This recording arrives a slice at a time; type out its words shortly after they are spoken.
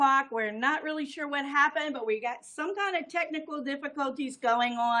We're not really sure what happened, but we got some kind of technical difficulties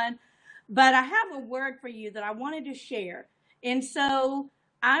going on. But I have a word for you that I wanted to share. And so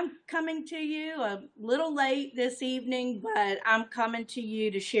I'm coming to you a little late this evening, but I'm coming to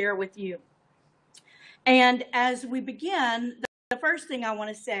you to share with you. And as we begin, the first thing I want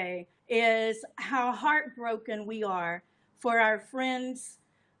to say is how heartbroken we are for our friends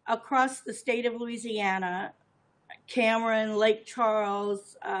across the state of Louisiana, Cameron, Lake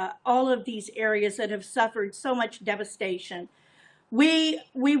Charles, all of these areas that have suffered so much devastation. We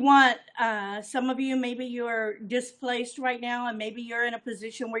want some of you, maybe you're displaced right now, and maybe you're in a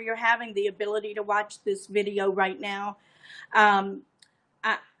position where you're having the ability to watch this video right now. Um,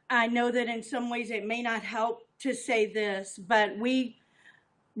 I know that in some ways it may not help to say this, but we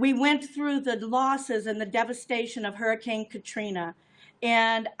went through the losses and the devastation of Hurricane Katrina.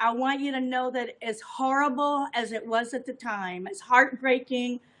 And I want you to know that as horrible as it was at the time, as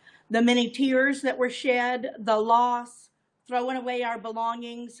heartbreaking, the many tears that were shed, the loss, throwing away our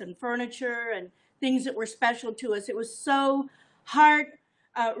belongings and furniture and things that were special to us. It was so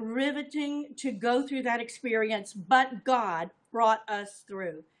riveting to go through that experience, but God brought us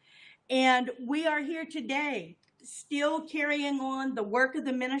through. And we are here today, still carrying on the work of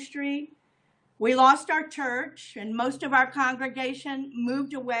the ministry. We lost our church, and most of our congregation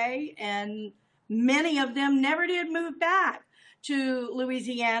moved away, and many of them never did move back to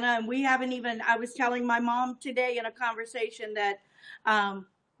Louisiana. And we haven't even, I was telling my mom today in a conversation that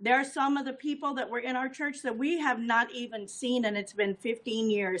there are some of the people that were in our church that we have not even seen, and it's been 15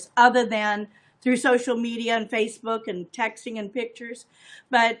 years, other than through social media and Facebook and texting and pictures.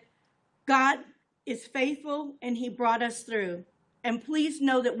 But God is faithful, and he brought us through. And please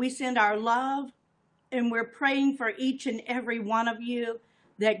know that we send our love, and we're praying for each and every one of you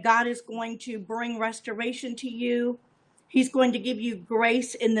that God is going to bring restoration to you. He's going to give you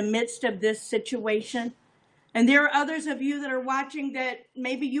grace in the midst of this situation. And there are others of you that are watching that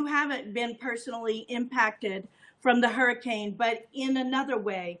maybe you haven't been personally impacted from the hurricane, but in another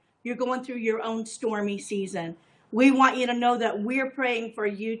way, you're going through your own stormy season. We want you to know that we're praying for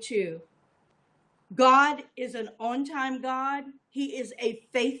you too. God is an on-time God. He is a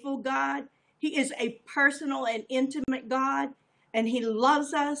faithful God. He is a personal and intimate God, and he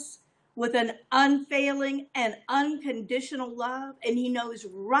loves us with an unfailing and unconditional love, and he knows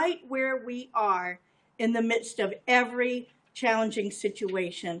right where we are in the midst of every challenging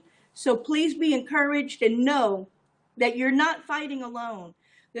situation. So please be encouraged and know that you're not fighting alone,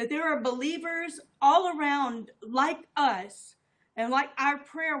 that there are believers all around like us, and like our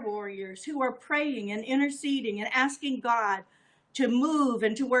prayer warriors who are praying and interceding and asking God to move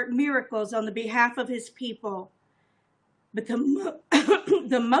and to work miracles on the behalf of his people. But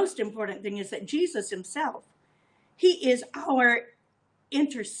the most important thing is that Jesus himself, he is our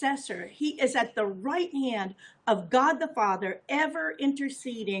intercessor. He is at the right hand of God the Father, ever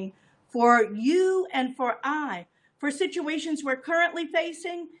interceding for you and for I, for situations we're currently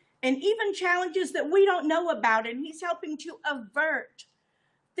facing, and even challenges that we don't know about. And he's helping to avert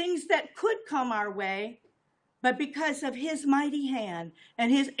things that could come our way, but because of his mighty hand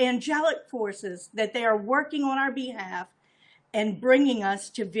and his angelic forces, that they are working on our behalf and bringing us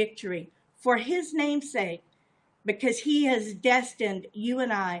to victory for his name's sake, because he has destined you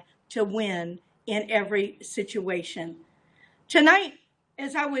and I to win in every situation. Tonight,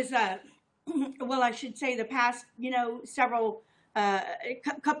 as I was, I should say the past, several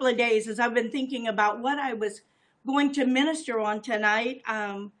couple of days, as I've been thinking about what I was going to minister on tonight,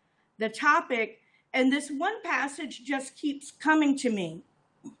 the topic, and this one passage just keeps coming to me.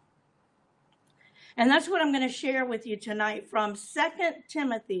 And that's what I'm going to share with you tonight from 2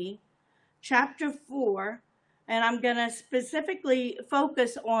 Timothy chapter 4, and I'm going to specifically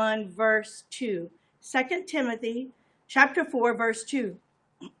focus on verse 2. 2 Timothy chapter 4, verse 2.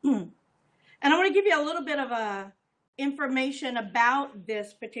 And I want to give you a little bit of information about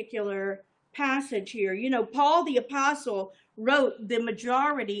this particular passage here. You know, Paul the Apostle wrote the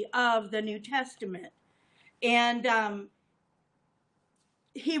majority of the New Testament. And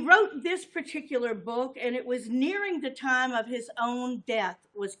he wrote this particular book, and it was nearing the time of his own death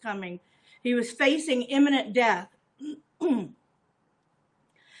was coming. He was facing imminent death. And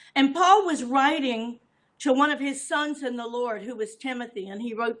Paul was writing to one of his sons in the Lord, who was Timothy, and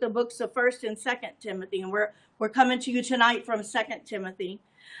he wrote the books of 1st and 2nd Timothy, and we're coming to you tonight from 2nd Timothy,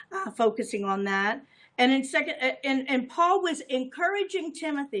 focusing on that. And and Paul was encouraging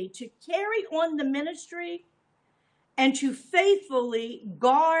Timothy to carry on the ministry and to faithfully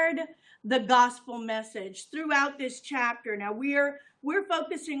guard the gospel message throughout this chapter. Now, we're we're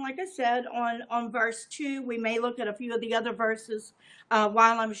focusing, like I said, on verse 2. We may look at a few of the other verses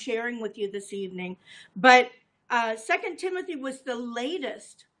while I'm sharing with you this evening. But 2 Timothy was the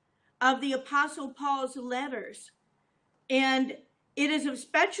latest of the Apostle Paul's letters. And it is of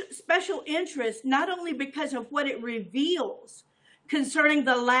special interest, not only because of what it reveals concerning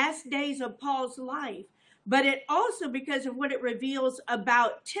the last days of Paul's life, but it also because of what it reveals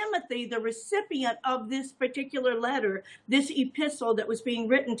about Timothy, the recipient of this particular letter, this epistle that was being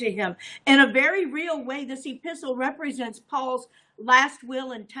written to him. In a very real way, this epistle represents Paul's last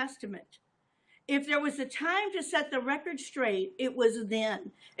will and testament. If there was a time to set the record straight, it was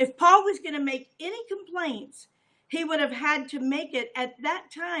then. If Paul was going to make any complaints, he would have had to make it at that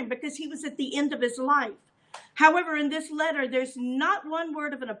time because he was at the end of his life. However, in this letter, there's not one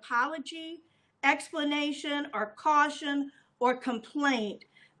word of an apology, explanation, or caution, or complaint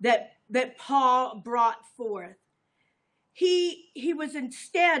that Paul brought forth. He was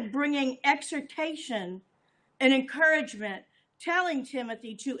instead bringing exhortation and encouragement, telling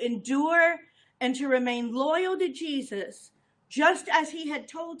Timothy to endure and to remain loyal to Jesus, just as he had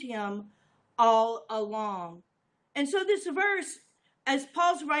told him all along. And so this verse, as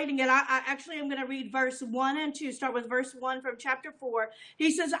Paul's writing it, I'm going to read verse 1 and 2, start with verse 1 from chapter 4.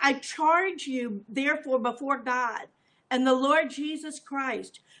 He says, I charge you, therefore, before God and the Lord Jesus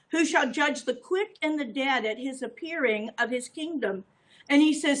Christ, who shall judge the quick and the dead at his appearing of his kingdom. And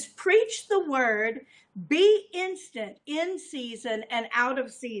he says, preach the word, be instant, in season and out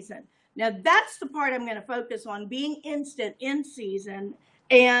of season. Now, that's the part I'm going to focus on, being instant, in season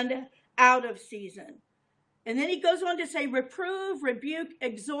and out of season. And then he goes on to say, reprove, rebuke,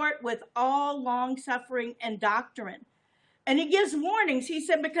 exhort with all long suffering and doctrine. And he gives warnings. He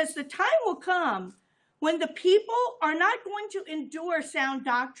said, because the time will come when the people are not going to endure sound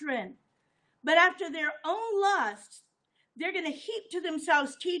doctrine, but after their own lusts, they're going to heap to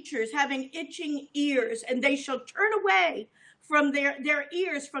themselves teachers having itching ears, and they shall turn away from their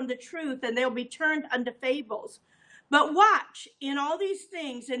ears from the truth, and they'll be turned unto fables. But watch, in all these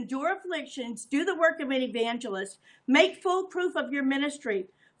things, endure afflictions, do the work of an evangelist, make full proof of your ministry.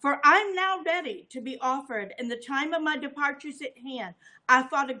 For I'm now ready to be offered, and the time of my departure is at hand. I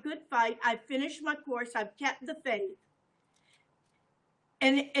fought a good fight. I've finished my course. I've kept the faith.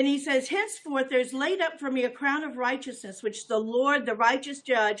 And he says, henceforth there's laid up for me a crown of righteousness, which the Lord, the righteous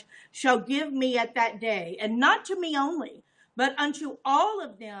judge, shall give me at that day. And not to me only, but unto all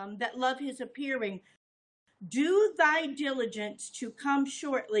of them that love his appearing. Do thy diligence to come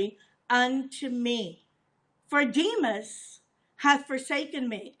shortly unto me. For Demas hath forsaken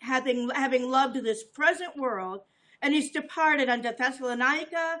me, having loved this present world, and is departed unto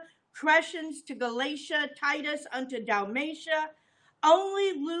Thessalonica, Crescens to Galatia, Titus unto Dalmatia.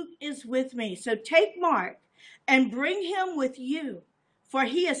 Only Luke is with me. So take Mark and bring him with you, for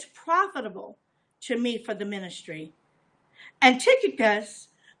he is profitable to me for the ministry. And Tychicus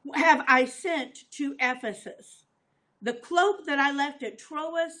have I sent to Ephesus. The cloak that I left at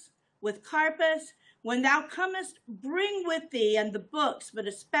Troas with Carpus, when thou comest, bring with thee, and the books, but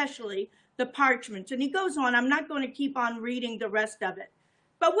especially the parchments. And he goes on. I'm not going to keep on reading the rest of it.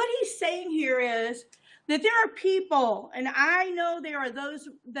 But what he's saying here is that there are people, and I know there are those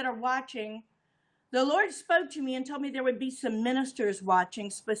that are watching. The Lord spoke to me and told me there would be some ministers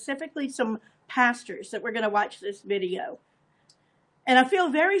watching, specifically some pastors that were going to watch this video. And I feel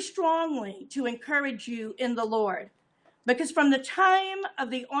very strongly to encourage you in the Lord, because from the time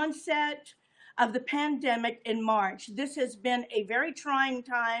of the onset of the pandemic in March, this has been a very trying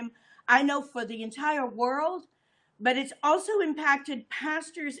time, I know, for the entire world, but it's also impacted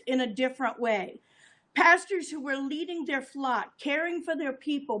pastors in a different way. Pastors who were leading their flock, caring for their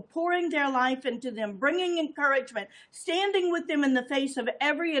people, pouring their life into them, bringing encouragement, standing with them in the face of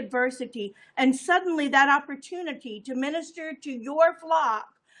every adversity. And suddenly that opportunity to minister to your flock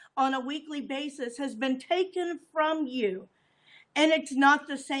on a weekly basis has been taken from you. And it's not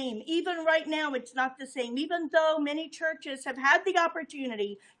the same. Even right now, it's not the same. Even though many churches have had the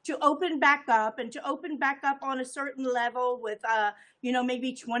opportunity to open back up and to open back up on a certain level with,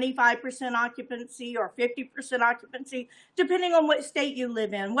 maybe 25% occupancy or 50% occupancy, depending on what state you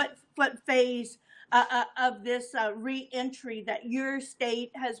live in, what phase of this re-entry that your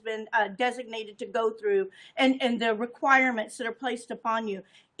state has been designated to go through, and the requirements that are placed upon you.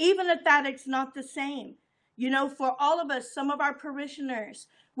 Even at that, it's not the same. For all of us, some of our parishioners,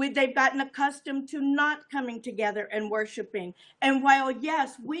 they've gotten accustomed to not coming together and worshiping. And while,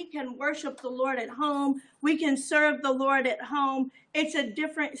 yes, we can worship the Lord at home, we can serve the Lord at home, it's a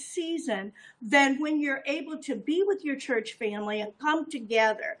different season than when you're able to be with your church family and come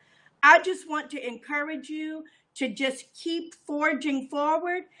together. I just want to encourage you to just keep forging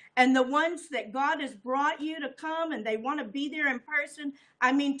forward. And the ones that God has brought you to come and they want to be there in person.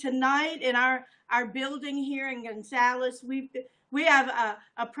 I mean, tonight in our building here in Gonzales, we have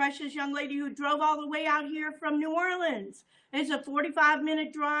a precious young lady who drove all the way out here from New Orleans. It's a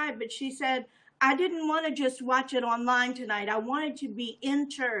 45-minute drive, but she said, I didn't want to just watch it online tonight. I wanted to be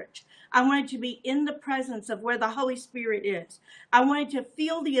in church. I wanted to be in the presence of where the Holy Spirit is. I wanted to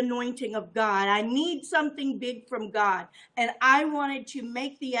feel the anointing of God. I need something big from God, and I wanted to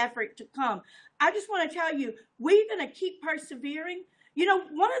make the effort to come. I just want to tell you, we're going to keep persevering. You know,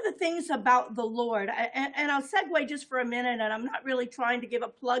 one of the things about the Lord, and I'll segue just for a minute, and I'm not really trying to give a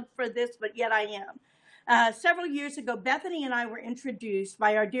plug for this, but yet I am. Several years ago, Bethany and I were introduced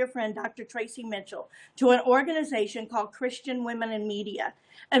by our dear friend, Dr. Tracy Mitchell, to an organization called Christian Women in Media.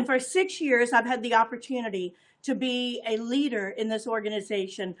 And for 6 years, I've had the opportunity to be a leader in this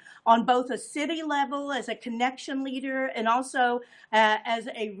organization on both a city level as a connection leader and also as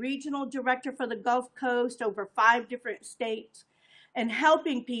a regional director for the Gulf Coast over 5 different states, and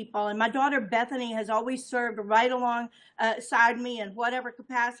helping people. And my daughter Bethany has always served right alongside me in whatever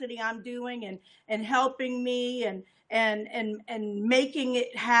capacity I'm doing, and helping me and making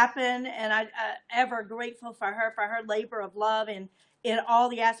it happen. And I'm ever grateful for her labor of love and in all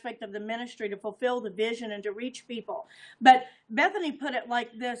the aspect of the ministry to fulfill the vision and to reach people. But Bethany put it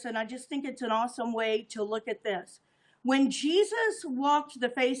like this, and I just think it's an awesome way to look at this. When Jesus walked the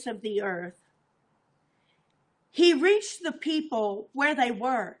face of the earth, he reached the people where they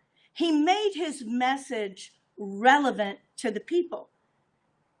were. He made his message relevant to the people.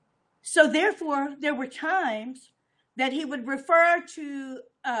 So therefore, there were times that he would refer to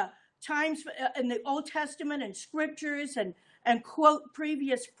times in the Old Testament and scriptures and quote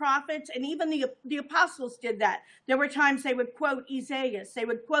previous prophets, and even the apostles did that. There were times they would quote Isaiah, they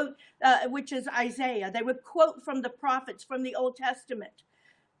would quote, which is Isaiah. They would quote from the prophets from the Old Testament.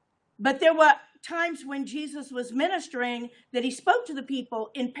 But there were times when Jesus was ministering that he spoke to the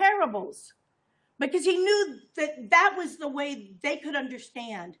people in parables, because he knew that that was the way they could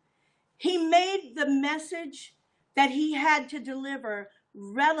understand. He made the message that he had to deliver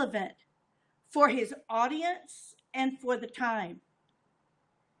relevant for his audience and for the time.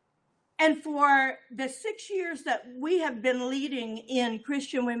 And for the 6 years that we have been leading in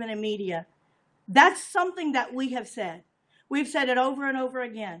Christian Women in Media, that's something that we have said. We've said it over and over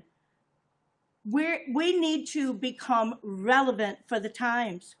again. We need to become relevant for the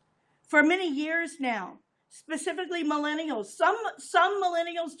times. For many years now, specifically millennials, some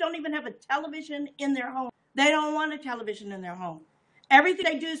millennials don't even have a television in their home. They don't want a television in their home. Everything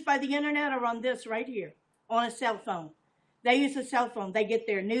they do is by the internet or on this right here, on a cell phone. They use a cell phone. They get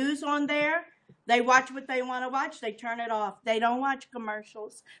their news on there. They watch what they want to watch. They turn it off. They don't watch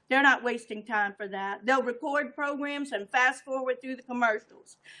commercials. They're not wasting time for that. They'll record programs and fast forward through the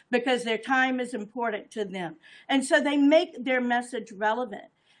commercials because their time is important to them. And so they make their message relevant.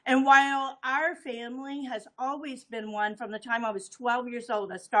 And while our family has always been one, from the time I was 12 years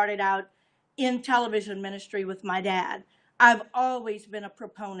old, I started out in television ministry with my dad. I've always been a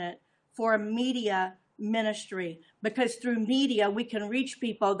proponent for media ministry, because through media we can reach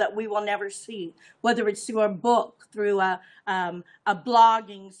people that we will never see, whether it's through a book, through a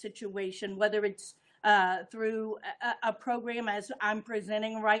blogging situation, whether it's through a program as I'm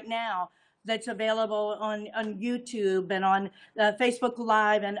presenting right now that's available on YouTube and on Facebook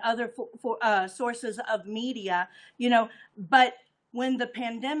Live and other sources of media, But when the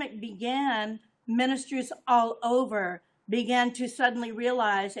pandemic began, ministers all over began to suddenly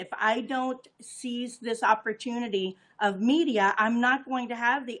realize, if I don't seize this opportunity of media, I'm not going to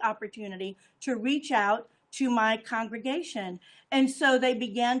have the opportunity to reach out to my congregation. And so they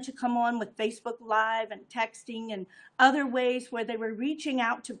began to come on with Facebook Live and texting and other ways where they were reaching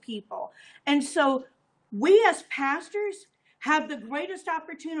out to people. And so we as pastors have the greatest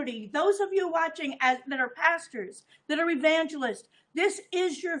opportunity. Those of you watching that are pastors, that are evangelists, this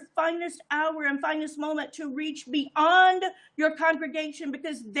is your finest hour and finest moment to reach beyond your congregation,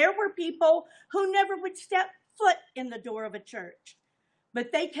 because there were people who never would step foot in the door of a church,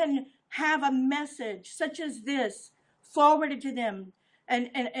 but they can have a message such as this forwarded to them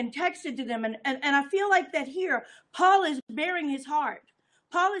and texted to them. And I feel like that here, Paul is bearing his heart.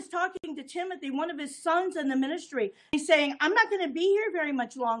 Paul is talking to Timothy, one of his sons in the ministry. He's saying, I'm not going to be here very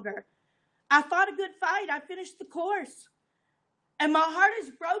much longer. I fought a good fight. I finished the course. And my heart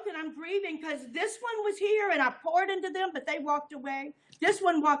is broken. I'm grieving because this one was here and I poured into them, but they walked away. This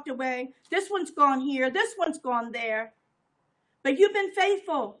one walked away. This one's gone here. This one's gone there. But you've been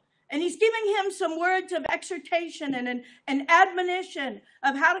faithful. And he's giving him some words of exhortation and an admonition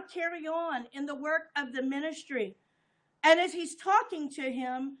of how to carry on in the work of the ministry. And as he's talking to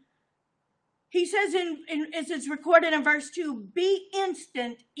him, he says, as it's recorded in verse 2, be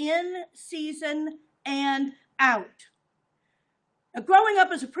instant in season and out. Now, growing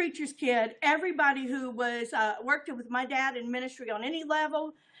up as a preacher's kid, everybody who was worked with my dad in ministry on any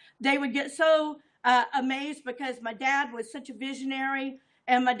level, they would get so amazed because my dad was such a visionary,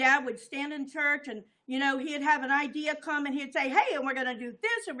 and my dad would stand in church and, you know, he'd have an idea come and he'd say, hey, and we're going to do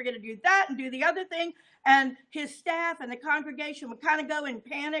this and we're going to do that and do the other thing. And his staff and the congregation would kind of go in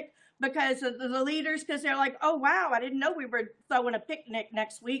panic because of the leaders, because they're like, oh, wow, I didn't know we were throwing a picnic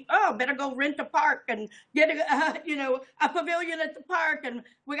next week. Oh, better go rent a park and get a pavilion at the park, and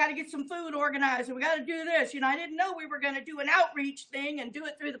we got to get some food organized, and we got to do this. You know, I didn't know we were going to do an outreach thing and do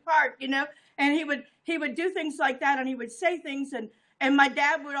it through the park, you know. And he would do things like that, and he would say things, and my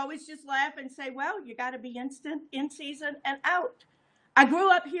dad would always just laugh and say, well, you got to be instant, in season, and out. I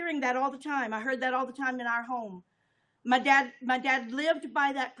grew up hearing that all the time. I heard that all the time in our home. My dad lived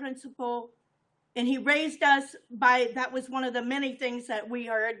by that principle, and he raised us by, that was one of the many things that we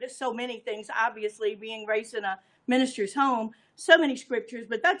heard, so many things, obviously, being raised in a minister's home, so many scriptures,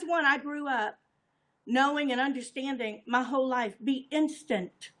 but that's one I grew up knowing and understanding my whole life. Be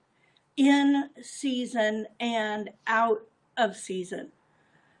instant, in season, and out of season.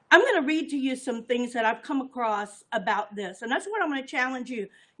 I'm going to read to you some things that I've come across about this, and that's what I'm going to challenge you.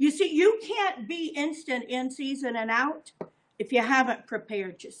 You see, you can't be instant, in season, and out if you haven't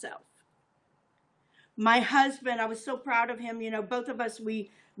prepared yourself. My husband, I was so proud of him. You know, both of us, we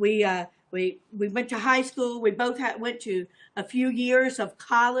went to high school. We both went to a few years of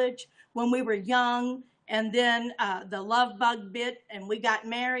college when we were young, and then the love bug bit, and we got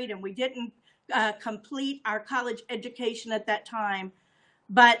married, and we didn't complete our college education at that time.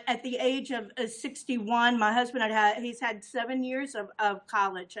 But at the age of 61, my husband he's had 7 years of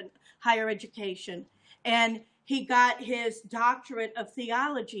college and higher education. And he got his doctorate of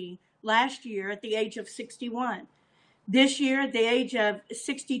theology last year at the age of 61. This year, at the age of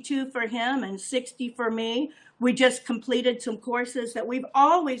 62 for him and 60 for me, we just completed some courses that we've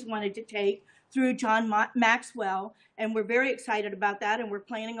always wanted to take through John Maxwell, and we're very excited about that, and we're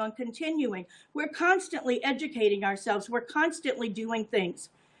planning on continuing. We're constantly educating ourselves. We're constantly doing things.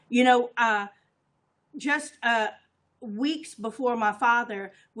 You know, just weeks before my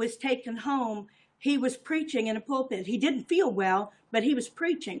father was taken home, he was preaching in a pulpit. He didn't feel well, but he was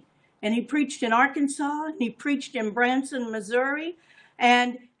preaching. And he preached in Arkansas, and he preached in Branson, Missouri,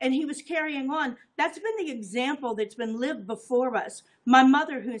 and he was carrying on. That's been the example that's been lived before us. My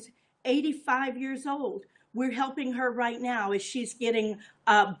mother, who's 85 years old, we're helping her right now as she's getting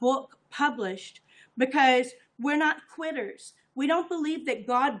a book published, because we're not quitters. We don't believe that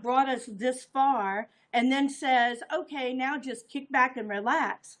God brought us this far and then says, okay, now just kick back and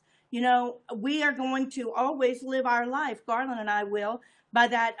relax. You know, we are going to always live our life, Garland and I will, by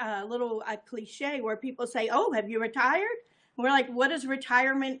that little cliche where people say, oh, have you retired? We're like, what does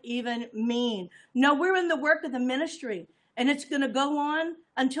retirement even mean? No, we're in the work of the ministry, and it's going to go on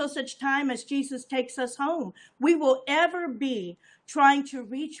until such time as Jesus takes us home. We will ever be trying to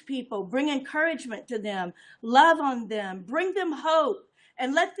reach people, bring encouragement to them, love on them, bring them hope,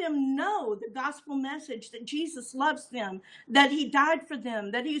 and let them know the gospel message that Jesus loves them, that he died for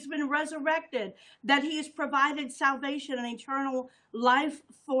them, that he's been resurrected, that he has provided salvation and eternal life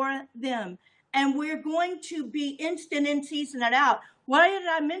for them. And we're going to be instant, in season, and out. Why did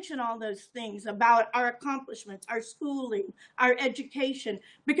I mention all those things about our accomplishments, our schooling, our education?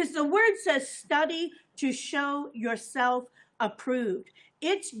 Because the word says, study to show yourself approved.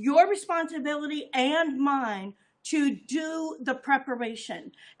 It's your responsibility and mine to do the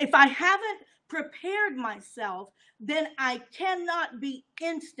preparation. If I haven't prepared myself, then I cannot be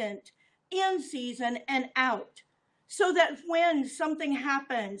instant, in season, and out. So that when something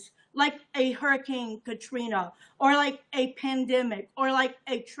happens, like a Hurricane Katrina, or like a pandemic, or like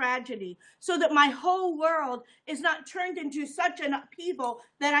a tragedy, so that my whole world is not turned into such an upheaval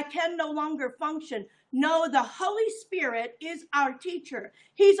that I can no longer function. No, the Holy Spirit is our teacher.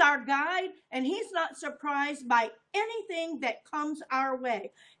 He's our guide, and he's not surprised by anything that comes our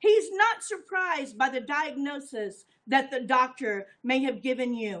way. He's not surprised by the diagnosis that the doctor may have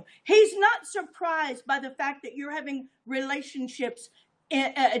given you. He's not surprised by the fact that you're having relationships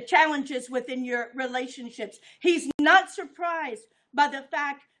challenges within your relationships. He's not surprised by the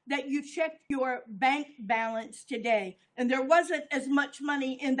fact that you checked your bank balance today and there wasn't as much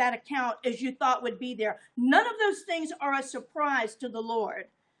money in that account as you thought would be there. None of those things are a surprise to the Lord.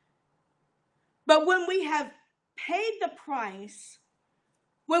 But when we have paid the price,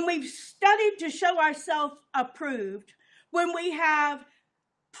 when we've studied to show ourselves approved, when we have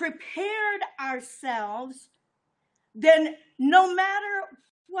prepared ourselves, then no matter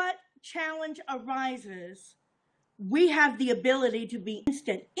what challenge arises, we have the ability to be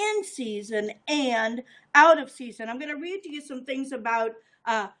instant in season and out of season. I'm going to read to you some things about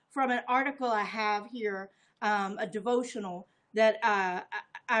from an article I have here, a devotional that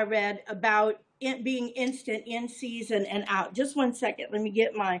I read about it being instant in season and out. Just one second. Let me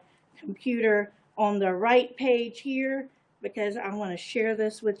get my computer on the right page here because I want to share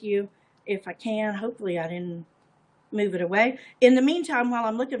this with you if I can. Hopefully I didn't move it away. In the meantime, while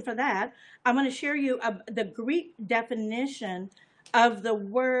I'm looking for that, I'm going to share you the Greek definition of the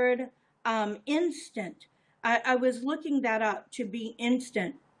word instant. I was looking that up, to be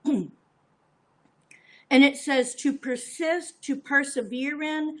instant. And it says to persist, to persevere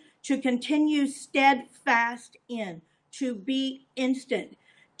in, to continue steadfast in, to be instant,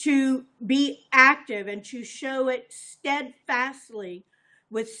 to be active and to show it steadfastly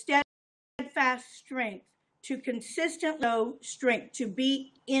with steadfast strength, to consistently show strength, to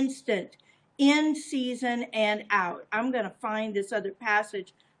be instant, in season and out. I'm going to find this other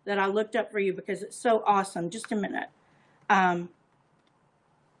passage that I looked up for you because it's so awesome. Just a minute. I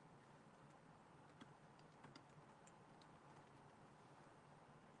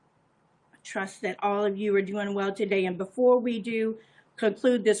trust that all of you are doing well today. And before we do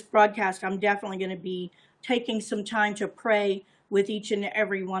conclude this broadcast, I'm definitely going to be taking some time to pray with each and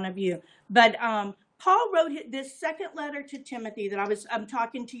every one of you. But Paul wrote this second letter to Timothy that I'm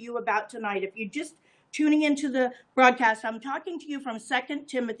talking to you about tonight. If you're just tuning into the broadcast, I'm talking to you from 2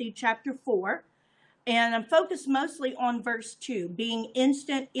 Timothy chapter 4, and I'm focused mostly on verse 2, being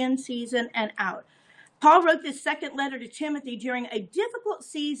instant, in season, and out. Paul wrote this second letter to Timothy during a difficult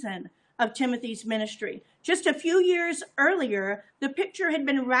season of Timothy's ministry. Just a few years earlier, the picture had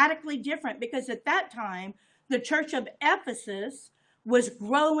been radically different because at that time, the church of Ephesus was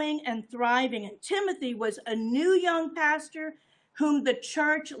growing and thriving, and Timothy was a new young pastor whom the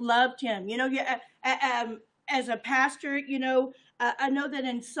church loved him. You know, as a pastor, I know that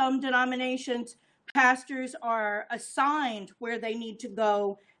in some denominations, pastors are assigned where they need to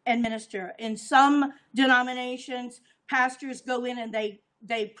go and minister. In some denominations, pastors go in and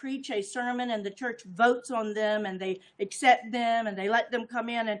they preach a sermon and the church votes on them and they accept them and they let them come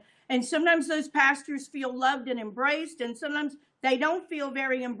in. And sometimes those pastors feel loved and embraced, and sometimes they don't feel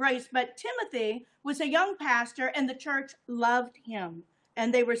very embraced. But Timothy was a young pastor and the church loved him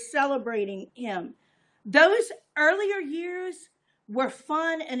and they were celebrating him. Those earlier years were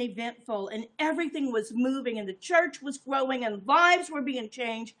fun and eventful, and everything was moving, and the church was growing, and lives were being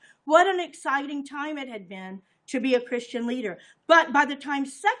changed. What an exciting time it had been to be a Christian leader. But by the time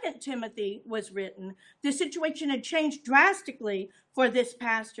 2 Timothy was written, the situation had changed drastically for this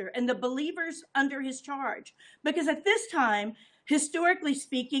pastor and the believers under his charge. Because at this time, historically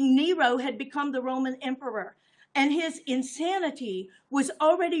speaking, Nero had become the Roman emperor, and his insanity was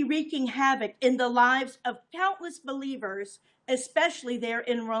already wreaking havoc in the lives of countless believers, especially there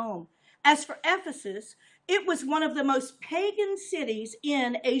in Rome. As for Ephesus, it was one of the most pagan cities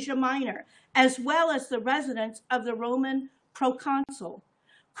in Asia Minor, as well as the residence of the Roman proconsul.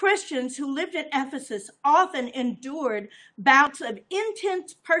 Christians who lived in Ephesus often endured bouts of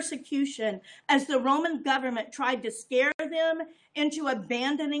intense persecution as the Roman government tried to scare them into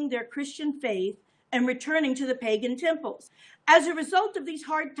abandoning their Christian faith and returning to the pagan temples. As a result of these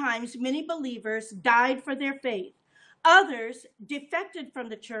hard times, many believers died for their faith. Others defected from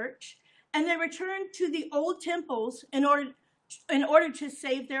the church, and they returned to the old temples in order to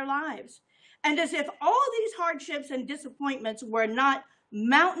save their lives. And as if all these hardships and disappointments were not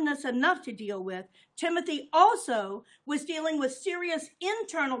mountainous enough to deal with, Timothy also was dealing with serious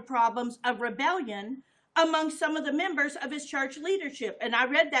internal problems of rebellion among some of the members of his church leadership. And I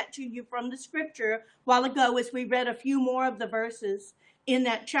read that to you from the scripture a while ago as we read a few more of the verses in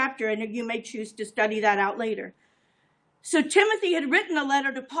that chapter, and you may choose to study that out later. So Timothy had written a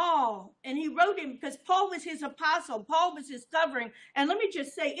letter to Paul, and he wrote him because Paul was his apostle. Paul was his covering. And let me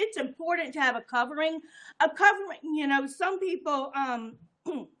just say, it's important to have a covering. A covering, some people,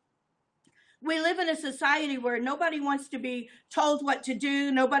 we live in a society where nobody wants to be told what to do.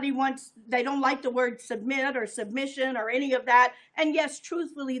 They don't like the word submit or submission or any of that. And yes,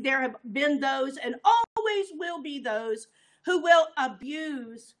 truthfully, there have been those and always will be those who will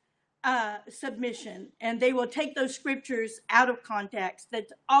abuse submission, and they will take those scriptures out of context.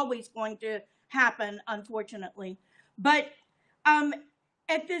 That's always going to happen, unfortunately. But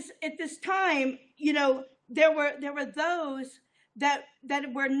at this time, there were those that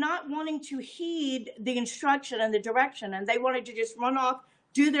were not wanting to heed the instruction and the direction, and they wanted to just run off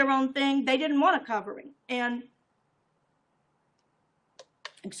do their own thing. They didn't want a covering. And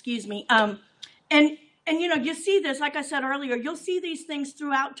excuse me. And you know, you see this, like I said earlier, you'll see these things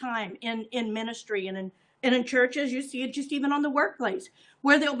throughout time in ministry and in churches. You see it just even on the workplace,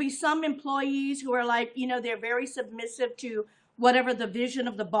 where there'll be some employees who are like, you know, they're very submissive to whatever the vision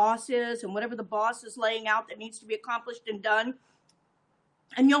of the boss is and whatever the boss is laying out that needs to be accomplished and done.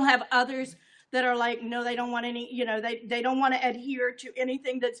 And you'll have others that are like, no, they don't want any, you know, they don't want to adhere to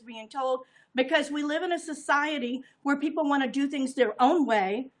anything that's being told, because we live in a society where people want to do things their own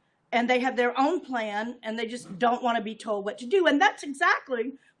way, and they have their own plan, and they just don't want to be told what to do. And that's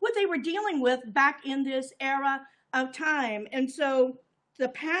exactly what they were dealing with back in this era of time. And so the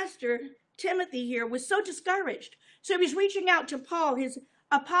pastor, Timothy here, was so discouraged. So he was reaching out to Paul, his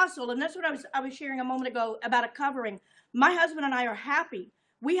apostle. And that's what I was sharing a moment ago about a covering. My husband and I are happy.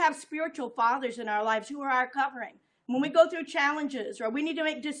 We have spiritual fathers in our lives who are our covering. When we go through challenges or we need to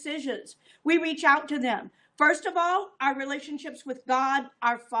make decisions, we reach out to them. First of all, our relationships with God,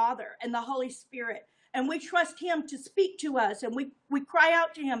 our Father, and the Holy Spirit. And we trust him to speak to us, and we cry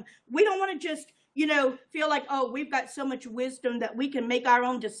out to him. We don't want to just, you know, feel like, oh, we've got so much wisdom that we can make our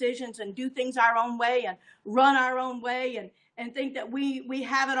own decisions and do things our own way and run our own way and think that we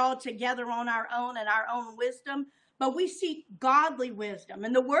have it all together on our own and our own wisdom. But we seek godly wisdom.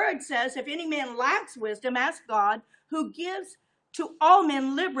 And the word says, if any man lacks wisdom, ask God, who gives to all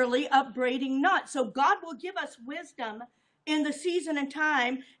men liberally, upbraiding not. So God will give us wisdom in the season and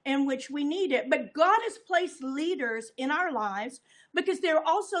time in which we need it. But God has placed leaders in our lives because they're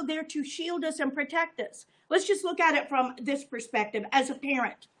also there to shield us and protect us. Let's just look at it from this perspective as a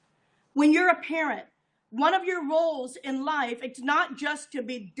parent. When you're a parent, one of your roles in life, it's not just to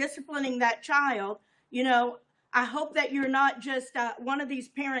be disciplining that child. You know, I hope that you're not just one of these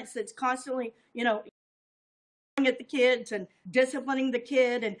parents that's constantly, you know, at the kids and disciplining the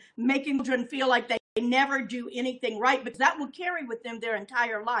kid and making children feel like they never do anything right, because that will carry with them their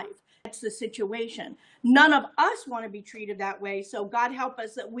entire life. That's the situation. None of us want to be treated that way. So God help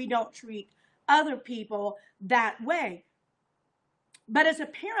us that we don't treat other people that way. But as a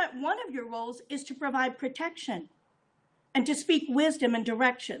parent, one of your roles is to provide protection and to speak wisdom and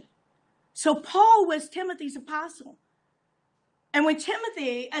direction. So Paul was Timothy's apostle. And when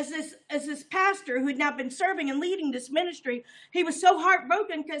Timothy, as this pastor who had now been serving and leading this ministry, he was so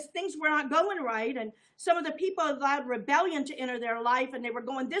heartbroken because things were not going right. And some of the people allowed rebellion to enter their life, and they were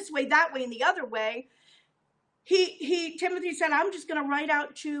going this way, that way, and the other way. Timothy said, I'm just going to write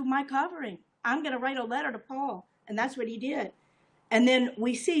out to my covering. I'm going to write a letter to Paul. And that's what he did. And then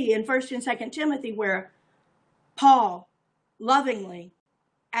we see in 1st and 2nd Timothy where Paul lovingly,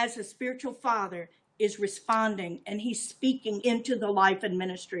 as a spiritual father, is responding, and he's speaking into the life and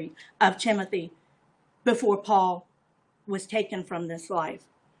ministry of Timothy before Paul was taken from this life.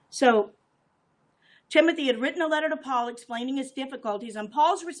 So Timothy had written a letter to Paul explaining his difficulties, and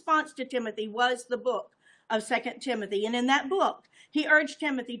Paul's response to Timothy was the book of 2 Timothy. And in that book, he urged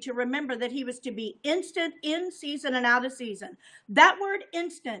Timothy to remember that he was to be instant in season and out of season. That word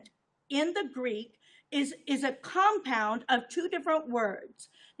instant in the Greek is a compound of two different words.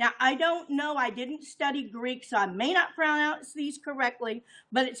 Now, I don't know, I didn't study Greek, so I may not pronounce these correctly,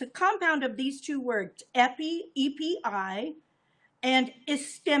 but it's a compound of these two words, epi, E-P-I, and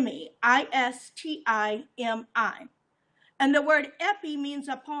istemi, I-S-T-I-M-I. And the word epi means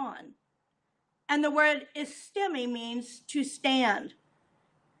upon, and the word istemi means to stand.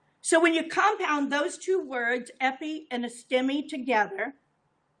 So when you compound those two words, epi and istemi, together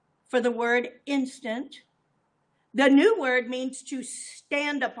for the word instant, the new word means to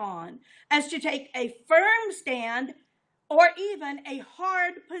stand upon, as to take a firm stand or even a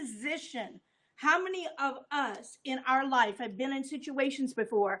hard position. How many of us in our life have been in situations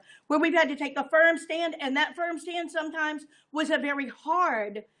before where we've had to take a firm stand, and that firm stand sometimes was a very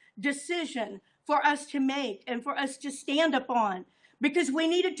hard decision for us to make and for us to stand upon, because we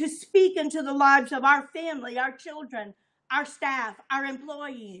needed to speak into the lives of our family, our children, our staff, our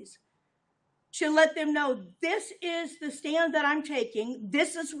employees, to let them know this is the stand that I'm taking.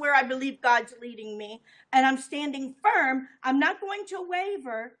 This is where I believe God's leading me, and I'm standing firm. I'm not going to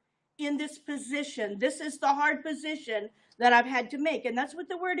waver in this position. This is the hard position that I've had to make. And that's what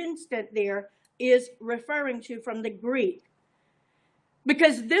the word instant there is referring to from the Greek.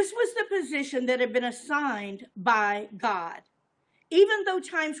 Because this was the position that had been assigned by God. Even though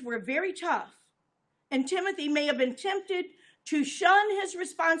times were very tough, and Timothy may have been tempted to shun his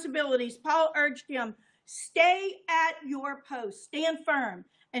responsibilities, Paul urged him, stay at your post, stand firm,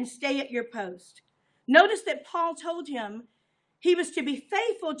 and stay at your post. Notice that Paul told him he was to be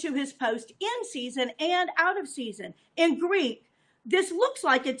faithful to his post in season and out of season. In Greek, This looks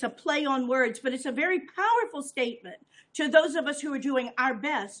like it's a play on words, but it's a very powerful statement to those of us who are doing our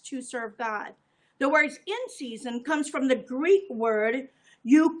best to serve God. The words in season comes from the Greek word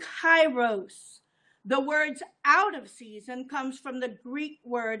eukairos. The words out of season comes from the Greek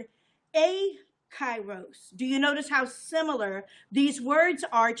word akairos. Do you notice how similar these words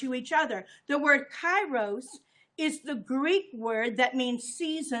are to each other? The word kairos is the Greek word that means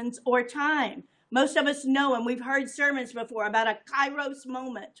seasons or time. Most of us know, and we've heard sermons before about a kairos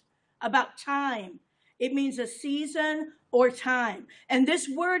moment, about time. It means a season or time. And this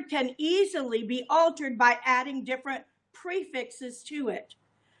word can easily be altered by adding different prefixes to it.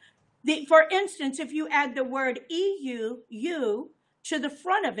 For instance, if you add the word eu, to the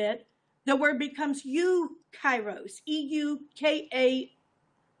front of it, the word becomes eukairos, eukairos.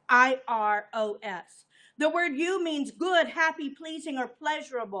 The word you means good, happy, pleasing, or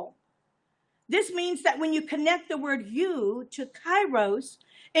pleasurable. This means that when you connect the word you to kairos,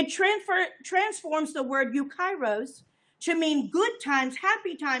 it transforms the word eukairos to mean good times,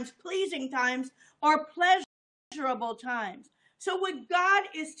 happy times, pleasing times, or pleasurable times. So what God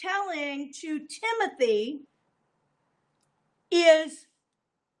is telling to Timothy is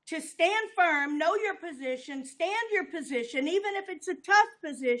to stand firm, know your position, stand your position, even if it's a tough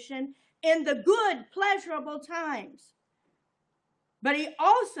position, in the good, pleasurable times. But he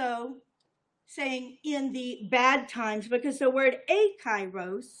also saying in the bad times, because the word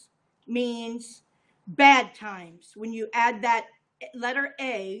akairos means bad times. When you add that letter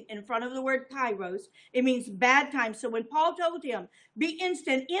A in front of the word kairos, it means bad times. So when Paul told him, be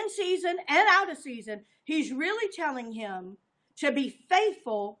instant in season and out of season, he's really telling him to be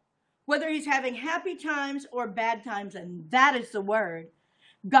faithful, whether he's having happy times or bad times. And that is the word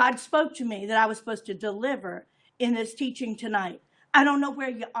God spoke to me that I was supposed to deliver in this teaching tonight. I don't know where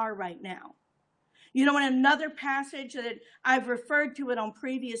you are right now. You know, in another passage that I've referred to it on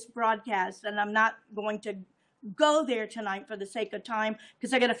previous broadcasts, and I'm not going to go there tonight for the sake of time,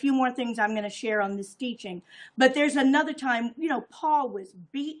 because I got a few more things I'm going to share on this teaching. But there's another time, you know, Paul was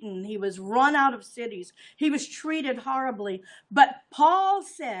beaten. He was run out of cities. He was treated horribly. But Paul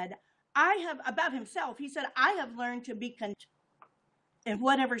said, about himself, he said, I have learned to be content in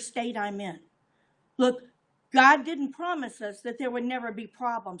whatever state I'm in. Look, God didn't promise us that there would never be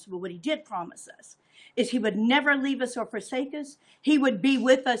problems, but what he did promise us is he would never leave us or forsake us. He would be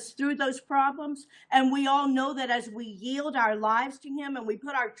with us through those problems. And we all know that as we yield our lives to him and we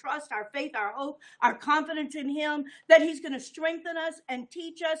put our trust, our faith, our hope, our confidence in him, that he's going to strengthen us and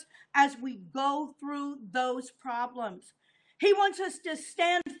teach us as we go through those problems. He wants us to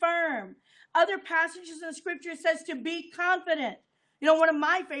stand firm. Other passages in scripture says to be confident. You know, one of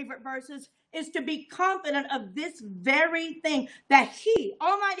my favorite verses is to be confident of this very thing, that he,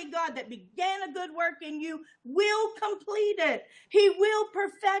 Almighty God, that began a good work in you, will complete it. He will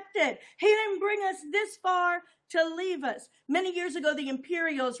perfect it. He didn't bring us this far to leave us. Many years ago, the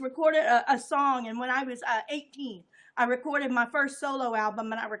Imperials recorded a song, and when I was 18, I recorded my first solo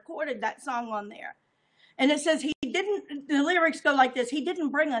album, and I recorded that song on there. And it says, the lyrics go like this: he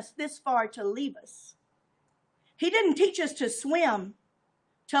didn't bring us this far to leave us. He didn't teach us to swim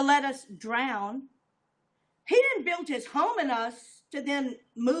to let us drown. He didn't build his home in us to then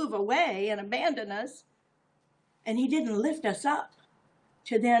move away and abandon us. And he didn't lift us up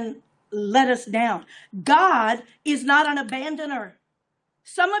to then let us down. God is not an abandoner.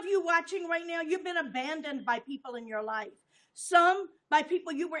 Some of you watching right now, you've been abandoned by people in your life. Some by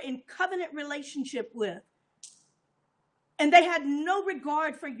people you were in covenant relationship with. And they had no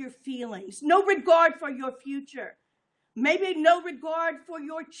regard for your feelings, no regard for your future. Maybe no regard for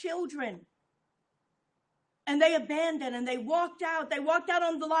your children. And they abandoned and they walked out. They walked out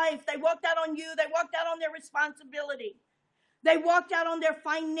on the life. They walked out on you. They walked out on their responsibility. They walked out on their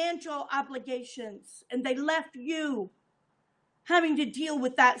financial obligations. And they left you having to deal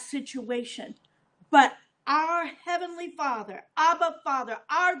with that situation. But our Heavenly Father, Abba Father,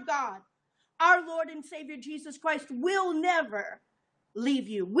 our God, our Lord and Savior Jesus Christ will never leave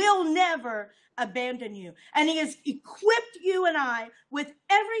you, will never abandon you. And he has equipped you and I with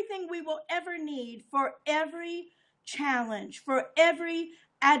everything we will ever need for every challenge, for every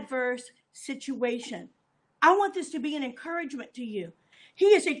adverse situation. I want this to be an encouragement to you.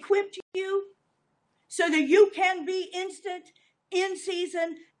 He has equipped you so that you can be instant, in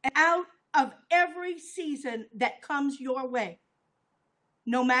season, and out of every season that comes your way.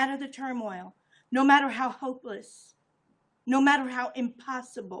 No matter the turmoil, no matter how hopeless, no matter how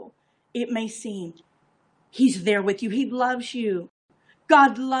impossible it may seem, he's there with you. He loves you.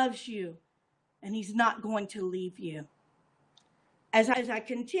 God loves you, and he's not going to leave you. As I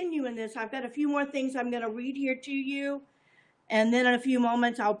continue in this, I've got a few more things I'm going to read here to you, And then in a few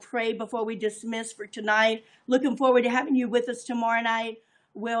moments, I'll pray before we dismiss for tonight. Looking forward to having you with us tomorrow night.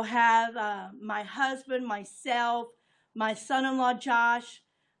 We'll have my husband, myself, my son-in-law, Josh,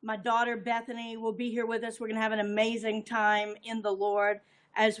 my daughter, Bethany, will be here with us. We're going to have an amazing time in the Lord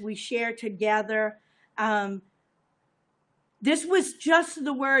as we share together. This was just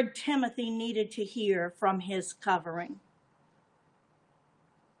the word Timothy needed to hear from his covering.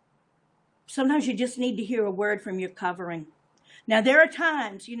 Sometimes you just need to hear a word from your covering. Now, there are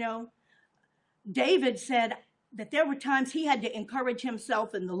times, David said that there were times he had to encourage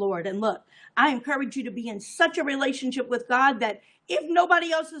himself in the Lord. And look, I encourage you to be in such a relationship with God that if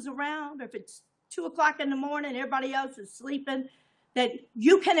nobody else is around, or if it's 2:00 in the morning, everybody else is sleeping, that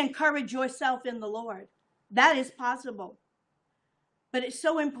you can encourage yourself in the Lord. That is possible. But it's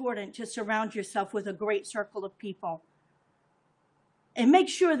so important to surround yourself with a great circle of people. And make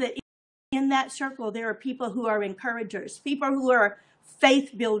sure that in that circle, there are people who are encouragers, people who are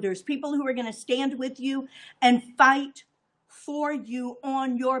faith builders, people who are going to stand with you and fight for you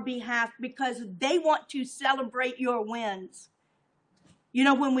on your behalf because they want to celebrate your wins.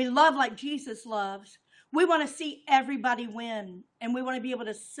 When we love like Jesus loves, we want to see everybody win, and we want to be able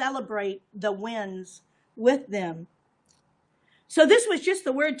to celebrate the wins with them. So this was just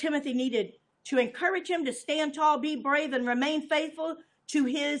the word Timothy needed to encourage him to stand tall, be brave, and remain faithful to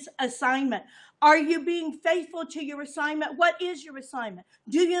his assignment. Are you being faithful to your assignment? What is your assignment?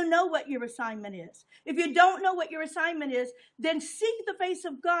 Do you know what your assignment is? If you don't know what your assignment is, then seek the face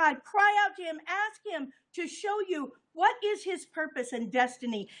of God. Cry out to him. Ask him to show you what is his purpose and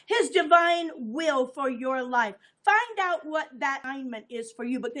destiny, his divine will for your life. Find out what that assignment is for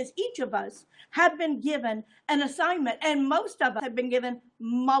you, because each of us have been given an assignment, and most of us have been given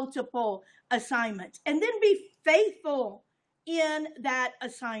multiple assignments. And then be faithful in that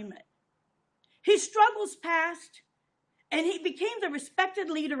assignment. His struggles passed, and he became the respected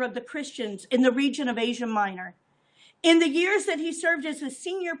leader of the Christians in the region of Asia Minor. In the years that he served as the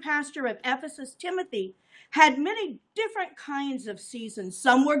senior pastor of Ephesus, Timothy had many different kinds of seasons.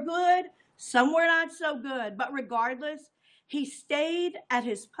 Some were good, some were not so good, but regardless, he stayed at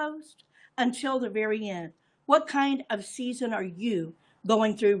his post until the very end. What kind of season are you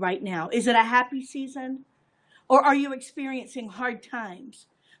going through right now? Is it a happy season? Or are you experiencing hard times?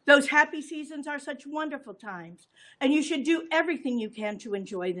 Those happy seasons are such wonderful times, and you should do everything you can to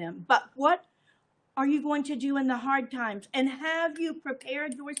enjoy them. But what are you going to do in the hard times? And have you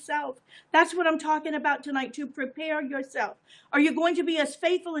prepared yourself? That's what I'm talking about tonight, to prepare yourself. Are you going to be as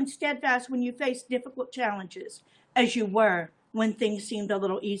faithful and steadfast when you face difficult challenges as you were when things seemed a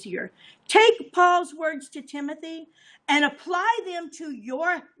little easier? Take Paul's words to Timothy and apply them to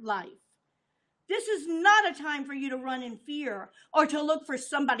your life. This is not a time for you to run in fear or to look for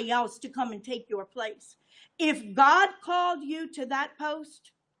somebody else to come and take your place. If God called you to that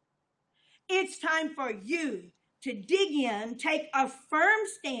post, it's time for you to dig in, take a firm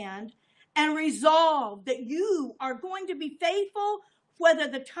stand, and resolve that you are going to be faithful whether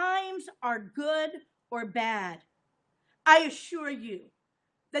the times are good or bad. I assure you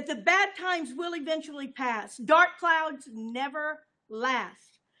that the bad times will eventually pass. Dark clouds never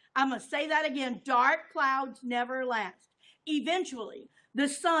last. I'm going to say that again. Dark clouds never last. Eventually, the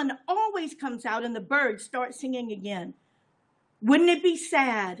sun always comes out and the birds start singing again. Wouldn't it be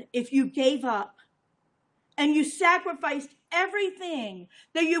sad if you gave up and you sacrificed everything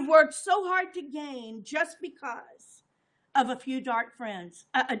that you've worked so hard to gain just because of a few dark friends,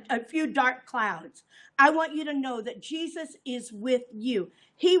 a few dark clouds? I want you to know that Jesus is with you.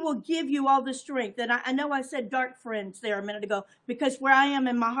 He will give you all the strength. And I know I said dark friends there a minute ago, because where I am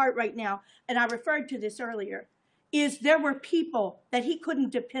in my heart right now, and I referred to this earlier, is there were people that he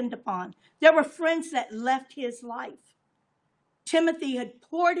couldn't depend upon. There were friends that left his life. Timothy had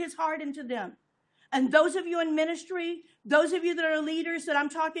poured his heart into them. And those of you in ministry, those of you that are leaders that I'm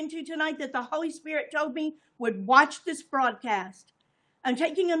talking to tonight, that the Holy Spirit told me would watch this broadcast, I'm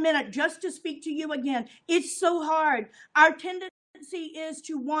taking a minute just to speak to you again. It's so hard. Our tendency is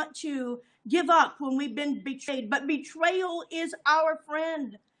to want to give up when we've been betrayed, but betrayal is our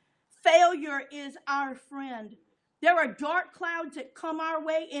friend. Failure is our friend. There are dark clouds that come our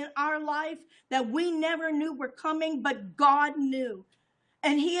way in our life that we never knew were coming, but God knew.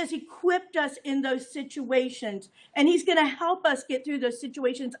 And he has equipped us in those situations, and he's going to help us get through those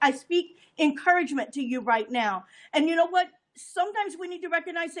situations. I speak encouragement to you right now. And you know what? Sometimes we need to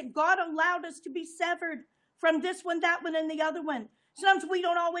recognize that God allowed us to be severed from this one, that one, and the other one. Sometimes we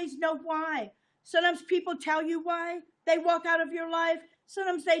don't always know why. Sometimes people tell you why they walk out of your life.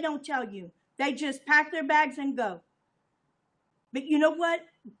 Sometimes they don't tell you. They just pack their bags and go. But you know what?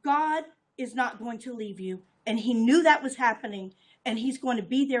 God is not going to leave you. And he knew that was happening. And he's going to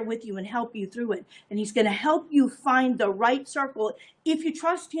be there with you and help you through it. And he's going to help you find the right circle if you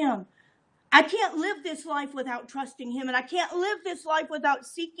trust him. I can't live this life without trusting him, and I can't live this life without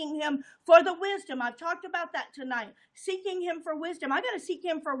seeking him for the wisdom. I've talked about that tonight. Seeking him for wisdom. I got to seek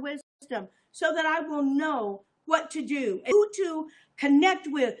him for wisdom so that I will know what to do, who to connect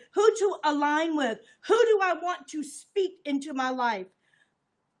with, who to align with, who do I want to speak into my life,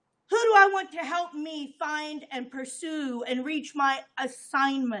 who do I want to help me find and pursue and reach my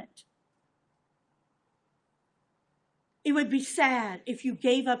assignment. It would be sad if you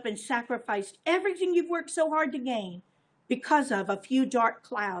gave up and sacrificed everything you've worked so hard to gain because of a few dark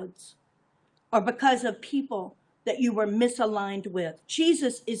clouds or because of people that you were misaligned with.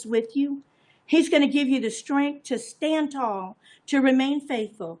 Jesus is with you. He's going to give you the strength to stand tall, to remain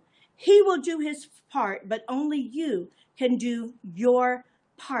faithful. He will do his part, but only you can do your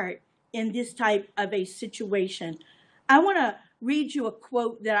part in this type of a situation. I want to read you a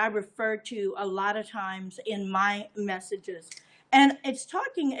quote that I refer to a lot of times in my messages. And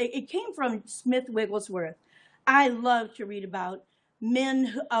it came from Smith Wigglesworth. I love to read about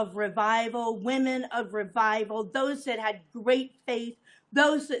men of revival, women of revival, those that had great faith,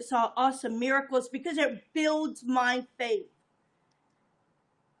 those that saw awesome miracles, because it builds my faith.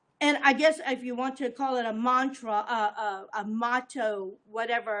 And I guess if you want to call it a mantra, a motto,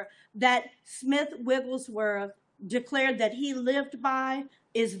 whatever, that Smith Wigglesworth declared that he lived by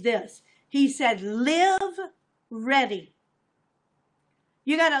is this. He said, live ready.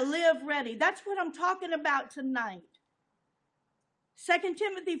 You got to live ready. That's what I'm talking about tonight. 2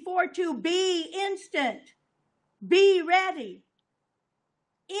 Timothy 4:2, be instant, be ready,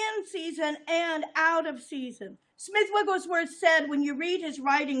 in season and out of season. Smith Wigglesworth said, when you read his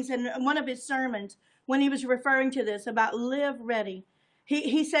writings in one of his sermons, when he was referring to this about live ready,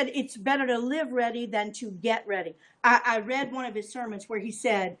 he said it's better to live ready than to get ready. I read one of his sermons where he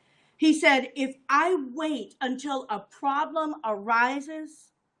said, if I wait until a problem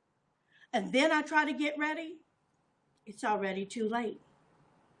arises and then I try to get ready, it's already too late.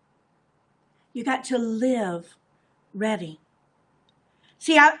 You got to live ready.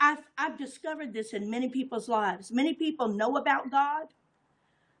 See, I've discovered this in many people's lives. Many people know about God.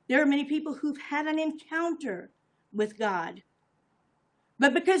 There are many people who've had an encounter with God.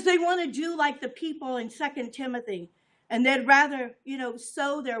 But because they want to do like the people in 2 Timothy, and they'd rather,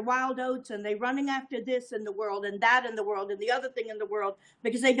 sow their wild oats, and they're running after this in the world and that in the world and the other thing in the world,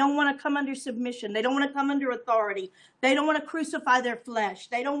 because they don't want to come under submission. They don't want to come under authority. They don't want to crucify their flesh.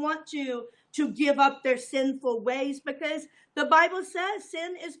 They don't want to give up their sinful ways, because the Bible says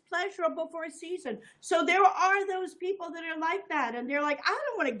sin is pleasurable for a season. So there are those people that are like that, and they're like, I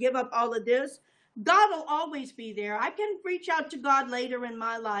don't want to give up all of this. God will always be there. I can reach out to God later in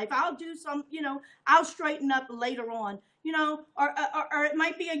my life. I'll do some, I'll straighten up later on, or it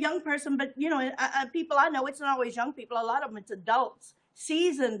might be a young person, but, people I know, it's not always young people. A lot of them, it's adults,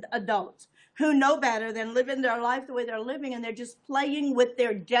 seasoned adults who know better than living their life the way they're living, and they're just playing with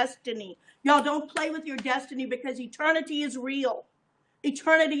their destiny. Y'all, don't play with your destiny, because eternity is real.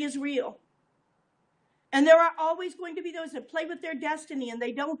 Eternity is real. And there are always going to be those that play with their destiny and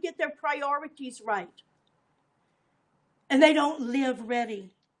they don't get their priorities right. And they don't live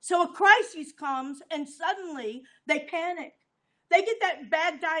ready. So a crisis comes and suddenly they panic. They get that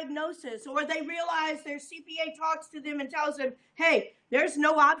bad diagnosis, or they realize their CPA talks to them and tells them, hey, there's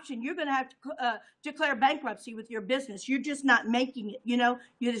no option. You're going to have to declare bankruptcy with your business. You're just not making it.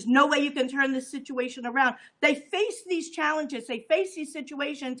 There's no way you can turn this situation around. They face these challenges. They face these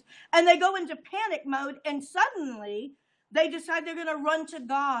situations, and they go into panic mode, and suddenly they decide they're going to run to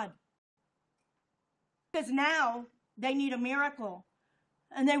God, because now they need a miracle,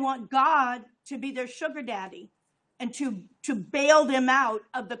 and they want God to be their sugar daddy and to bail them out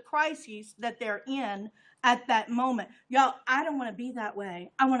of the crises that they're in at that moment. Y'all, I don't want to be that way.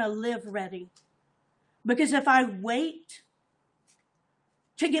 I want to live ready. Because if I wait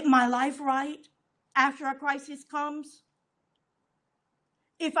to get my life right after a crisis comes,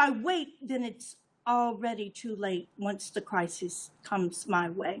 if I wait, then it's already too late once the crisis comes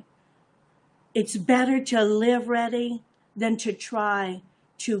my way. It's better to live ready than to try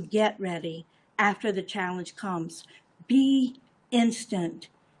to get ready after the challenge comes. Be instant,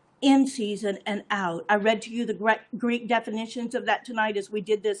 in season and out. I read to you the Greek definitions of that tonight as we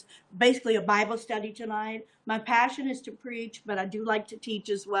did this, basically a Bible study tonight. My passion is to preach, but I do like to teach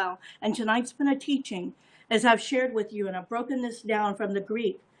as well. And tonight's been a teaching, as I've shared with you, and I've broken this down from the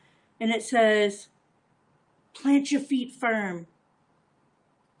Greek. And it says, plant your feet firm,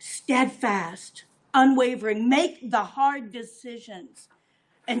 steadfast, unwavering. Make the hard decisions.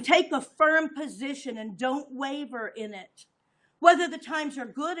 and take a firm position and don't waver in it. Whether the times are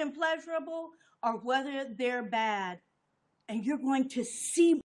good and pleasurable or whether they're bad. And you're going to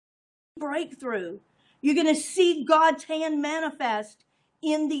see breakthrough. You're going to see God's hand manifest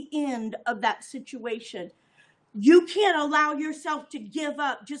in the end of that situation. You can't allow yourself to give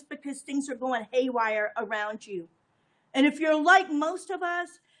up just because things are going haywire around you. And if you're like most of us,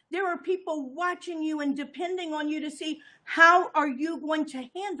 there are people watching you and depending on you to see how are you going to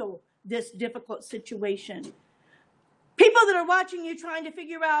handle this difficult situation. People that are watching you trying to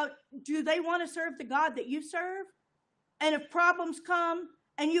figure out, do they want to serve the God that you serve? And if problems come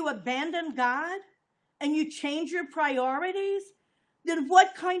and you abandon God and you change your priorities, then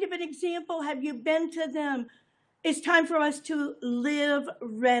what kind of an example have you been to them? It's time for us to live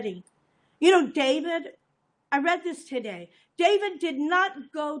ready. You know, David, I read this today. David did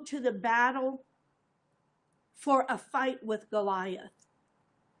not go to the battle for a fight with Goliath.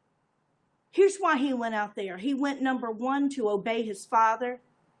 Here's why he went out there. He went, number one, to obey his father.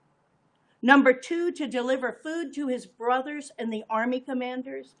 Number two, to deliver food to his brothers and the army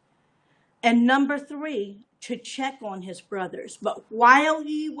commanders. And number three, to check on his brothers. But while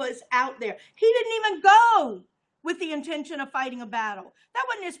he was out there, he didn't even go with the intention of fighting a battle. That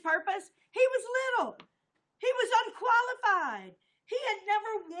wasn't his purpose. He was little. He was unqualified. He had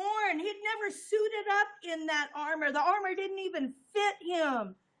never suited up in that armor. The armor didn't even fit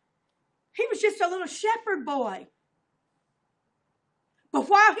him. He was just a little shepherd boy. But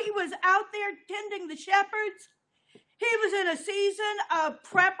while he was out there tending the shepherds, he was in a season of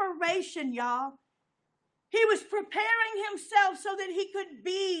preparation, y'all. He was preparing himself so that he could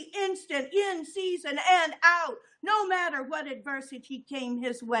be instant, in season and out, no matter what adversity came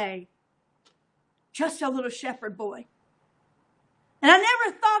his way. Just a little shepherd boy. And I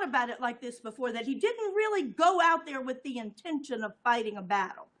never thought about it like this before, that he didn't really go out there with the intention of fighting a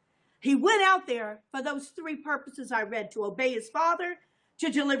battle. He went out there for those three purposes I read: to obey his father, to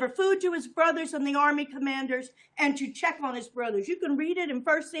deliver food to his brothers and the army commanders, and to check on his brothers. You can read it in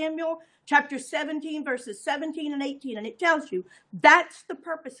 1 Samuel chapter 17, verses 17 and 18, and it tells you that's the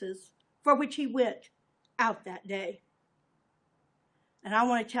purposes for which he went out that day. And I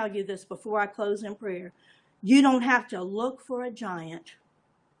want to tell you this before I close in prayer. You don't have to look for a giant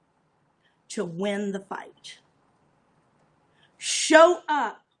to win the fight. Show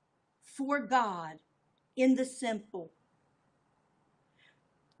up for God in the simple.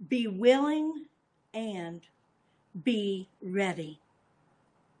 Be willing and be ready.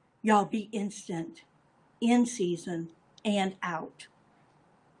 Y'all, be instant, in season and out.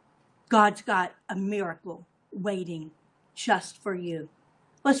 God's got a miracle waiting just for you.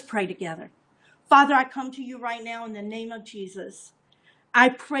 Let's pray together. Father, I come to you right now in the name of Jesus. I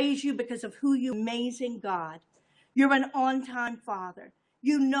praise you because of who you are, amazing God. You're an on-time Father.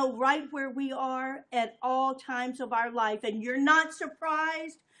 You know right where we are at all times of our life, and you're not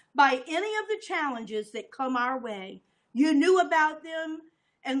surprised by any of the challenges that come our way. You knew about them,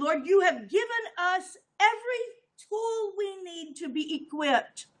 and Lord, you have given us every tool we need to be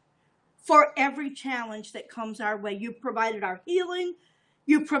equipped for every challenge that comes our way. You provided our healing.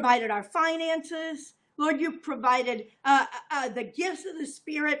 You provided our finances. Lord, you've provided the gifts of the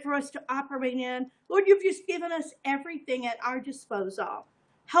Spirit for us to operate in. Lord, you've just given us everything at our disposal.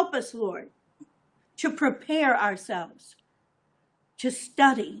 Help us, Lord, to prepare ourselves, to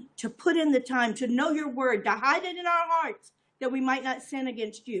study, to put in the time, to know your word, to hide it in our hearts that we might not sin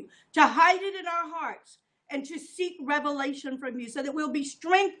against you, to hide it in our hearts and to seek revelation from you so that we'll be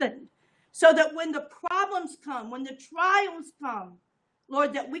strengthened, so that when the problems come, when the trials come,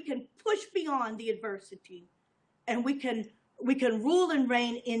 Lord, that we can push beyond the adversity and we can rule and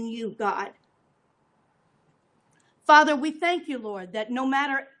reign in you, God. Father, we thank you, Lord, that no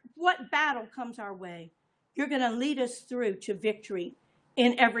matter what battle comes our way, you're going to lead us through to victory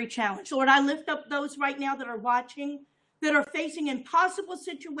in every challenge. Lord, I lift up those right now that are watching, that are facing impossible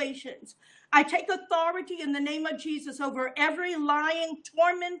situations. I take authority in the name of Jesus over every lying,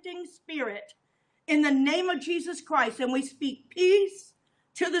 tormenting spirit in the name of Jesus Christ. And we speak peace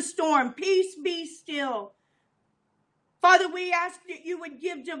to the storm. Peace, be still. Father, we ask that you would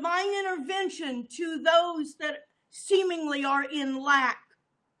give divine intervention to those that seemingly are in lack.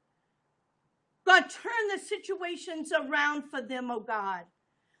 God, turn the situations around for them, oh God.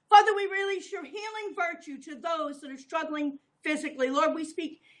 Father, we release your healing virtue to those that are struggling physically. Lord, we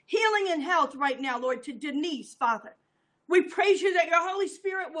speak healing and health right now, Lord, to Denise, Father. We praise you that your Holy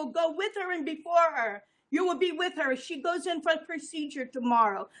Spirit will go with her and before her. You will be with her as she goes in for a procedure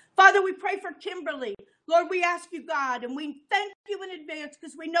tomorrow. Father, we pray for Kimberly. Lord, we ask you, God, and we thank you in advance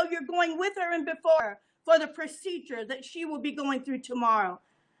because we know you're going with her and before her for the procedure that she will be going through tomorrow.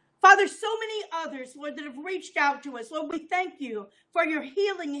 Father, so many others, Lord, that have reached out to us. Lord, we thank you for your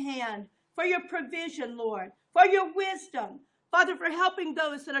healing hand, for your provision, Lord, for your wisdom. Father, for helping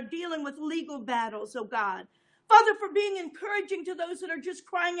those that are dealing with legal battles, oh God. Father, for being encouraging to those that are just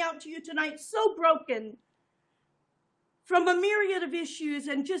crying out to you tonight, so broken from a myriad of issues,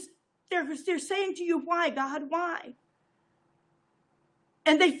 and just they're saying to you, why, God, why?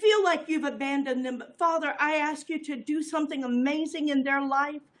 And they feel like you've abandoned them. But Father, I ask you to do something amazing in their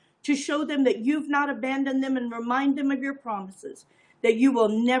life, to show them that you've not abandoned them, and remind them of your promises, that you will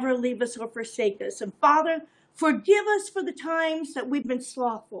never leave us or forsake us. And Father, forgive us for the times that we've been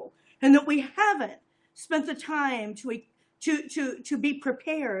slothful and that we haven't spent the time to be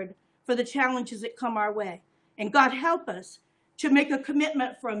prepared for the challenges that come our way. And God, help us to make a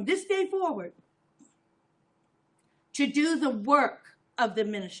commitment from this day forward to do the work of the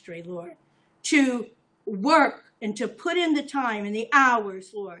ministry, Lord, to work and to put in the time and the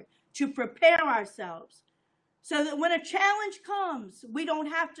hours, Lord, to prepare ourselves so that when a challenge comes, we don't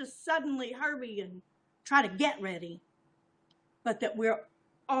have to suddenly hurry and try to get ready, but that we're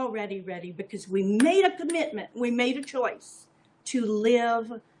already ready because we made a commitment, we made a choice to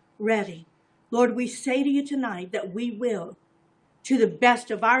live ready. Lord, we say to you tonight that we will, to the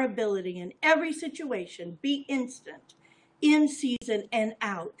best of our ability in every situation, be instant, in season and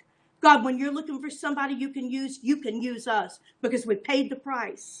out. God, when you're looking for somebody you can use us because we paid the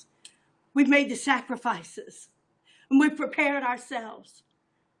price. We've made the sacrifices and we've prepared ourselves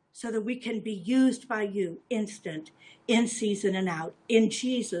so that we can be used by you instant, in season and out. In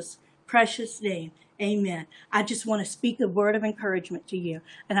Jesus' precious name, amen. I just want to speak a word of encouragement to you.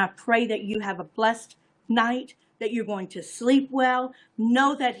 And I pray that you have a blessed night, that you're going to sleep well.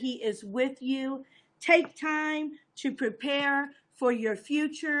 Know that he is with you. Take time to prepare for your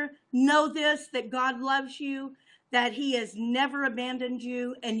future. Know this, that God loves you, that he has never abandoned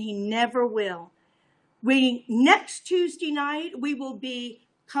you, and he never will. Next Tuesday night, we will be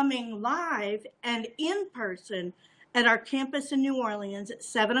coming live and in person at our campus in New Orleans at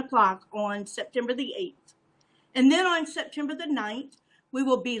 7 o'clock on September the 8th. And then on September the 9th, we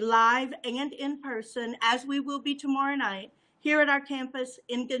will be live and in person, as we will be tomorrow night, here at our campus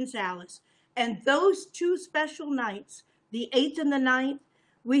in Gonzales. And those two special nights, the 8th and the 9th,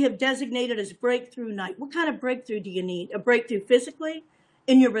 we have designated as breakthrough night. What kind of breakthrough do you need? A breakthrough physically,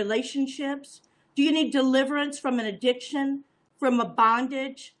 in your relationships? Do you need deliverance from an addiction, from a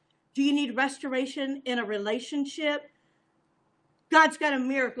bondage? Do you need restoration in a relationship? God's got a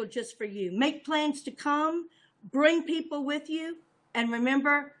miracle just for you. Make plans to come, bring people with you, and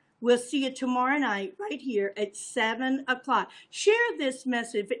remember, we'll see you tomorrow night right here at 7 o'clock. Share this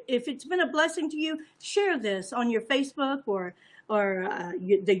message. If it's been a blessing to you, share this on your Facebook or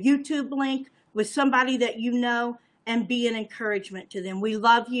the YouTube link with somebody that you know, and be an encouragement to them. We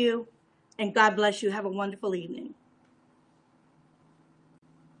love you, and God bless you. Have a wonderful evening.